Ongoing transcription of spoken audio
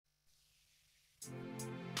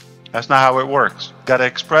That's not how it works. Got to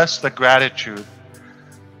express the gratitude,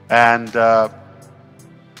 and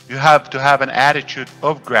you have to have an attitude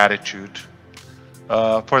of gratitude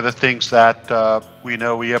for the things that we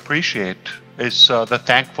know we appreciate. It's the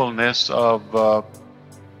thankfulness of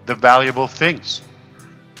the valuable things.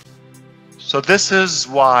 So this is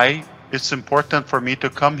why it's important for me to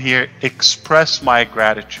come here, express my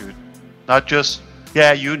gratitude, not just,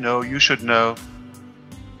 yeah, you know, you should know.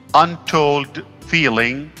 Untold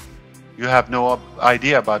feeling, you have no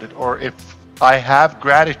idea about it. Or if I have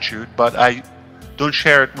gratitude, but I don't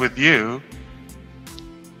share it with you,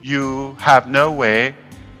 you have no way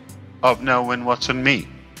of knowing what's in me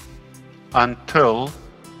until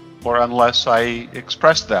or unless I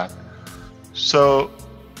express that. So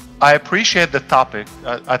I appreciate the topic.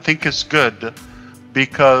 I think it's good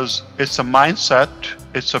because it's a mindset,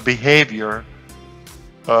 it's a behavior.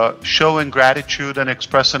 Showing gratitude and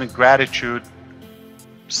expressing gratitude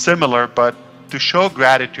similar, but to show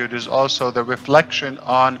gratitude is also the reflection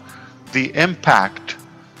on the impact.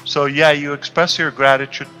 So yeah, you express your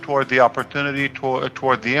gratitude toward the opportunity,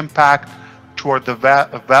 toward the impact, toward the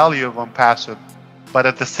value of OnPassive, but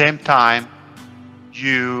at the same time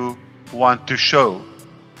you want to show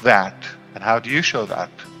that. And how do you show that?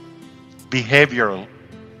 Behavioral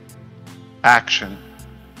action,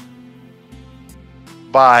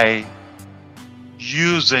 by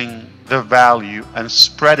using the value and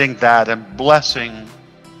spreading that and blessing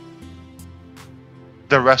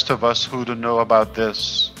the rest of us who don't know about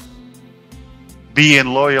this. Being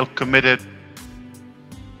loyal, committed,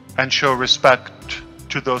 and show respect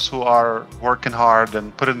to those who are working hard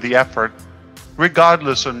and put in the effort,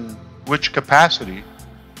 regardless in which capacity.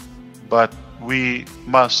 But we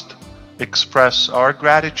must express our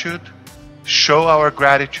gratitude, show our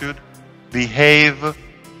gratitude, behave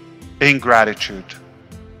in gratitude.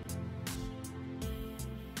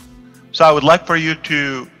 So I would like for you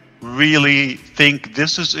to really think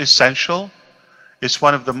this is essential. It's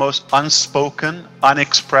one of the most unspoken,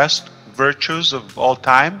 unexpressed virtues of all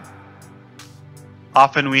time.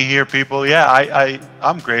 Often we hear people, yeah,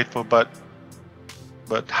 I'm grateful, but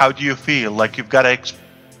how do you feel? Like you've got to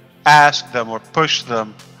ask them or push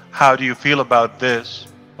them, how do you feel about this?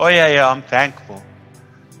 Oh yeah, I'm thankful.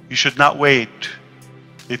 You should not wait.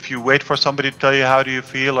 If you wait for somebody to tell you how do you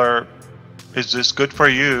feel or is this good for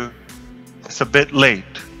you, it's a bit late.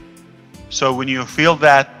 So when you feel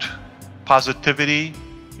that positivity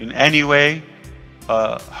in any way,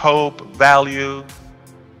 hope, value,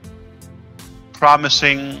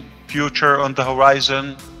 promising future on the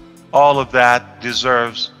horizon, all of that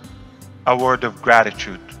deserves a word of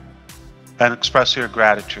gratitude and express your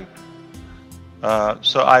gratitude.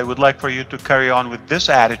 So I would like for you to carry on with this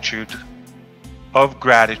attitude of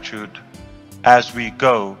gratitude as we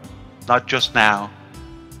go, not just now.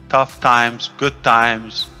 Tough times, good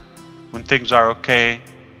times, when things are okay,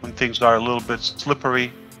 when things are a little bit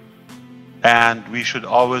slippery. And we should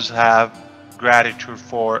always have gratitude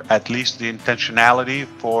for at least the intentionality,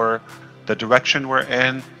 for the direction we're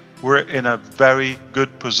in. We're in a very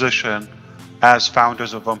good position as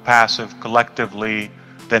founders of OnPassive collectively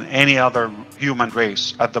than any other human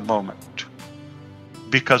race at the moment,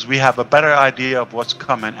 because we have a better idea of what's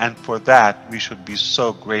coming, and for that we should be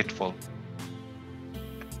so grateful.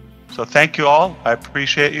 So thank you all. I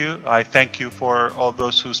appreciate you. I thank you for all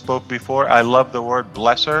those who spoke before. I love the word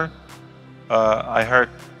blesser. I heard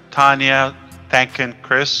Tanya thanking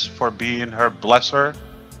Chris for being her blesser.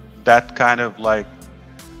 That kind of like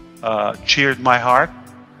cheered my heart.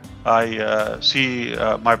 I see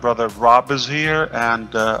my brother Rob is here,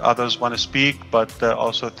 and others want to speak, but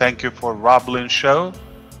also thank you for Rob Lynn's show,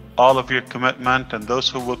 all of your commitment, and those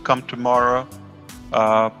who will come tomorrow,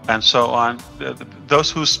 and so on.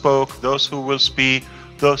 Those who spoke, those who will speak,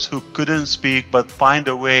 those who couldn't speak, but find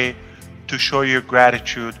a way to show your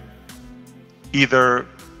gratitude, either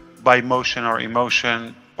by motion or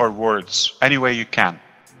emotion or words, any way you can.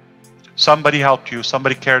 Somebody helped you,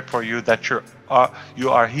 somebody cared for you, that you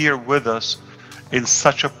are here with us in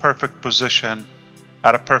such a perfect position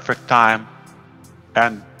at a perfect time,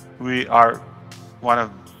 and we are one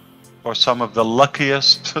of, or some of the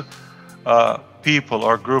luckiest people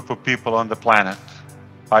or group of people on the planet.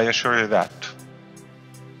 I assure you that.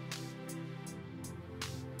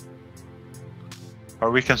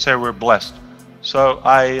 Or we can say we're blessed. So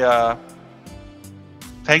I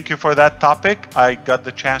thank you for that topic. I got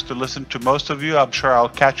the chance to listen to most of you. I'm sure I'll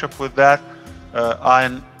catch up with that.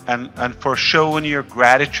 And for showing your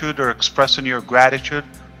gratitude or expressing your gratitude,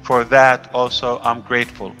 for that also I'm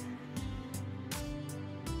grateful.